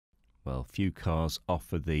Well, few cars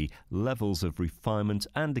offer the levels of refinement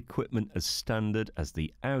and equipment as standard as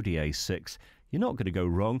the Audi A6. You're not going to go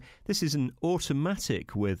wrong. This is an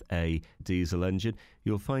automatic with a diesel engine.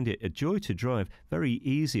 You'll find it a joy to drive, very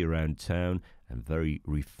easy around town and very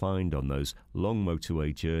refined on those long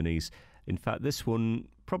motorway journeys. In fact, this one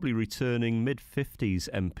probably returning mid-50s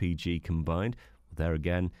MPG combined. There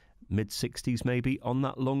again, mid-60s maybe on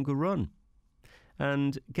that longer run.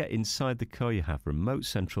 And get inside the car, you have remote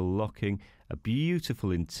central locking, a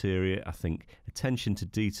beautiful interior. I think attention to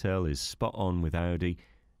detail is spot on with Audi.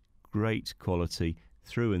 Great quality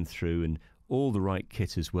through and through, and all the right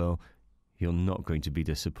kit as well. You're not going to be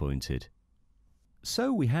disappointed.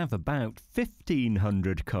 So we have about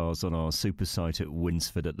 1,500 cars on our super site at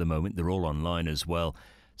Winsford at the moment. They're all online as well.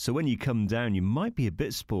 So when you come down, you might be a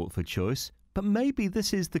bit sport for choice, but maybe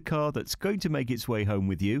this is the car that's going to make its way home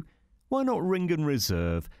with you. Why not ring and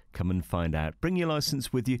reserve? Come and find out. Bring your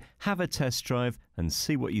licence with you, have a test drive and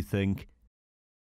see what you think.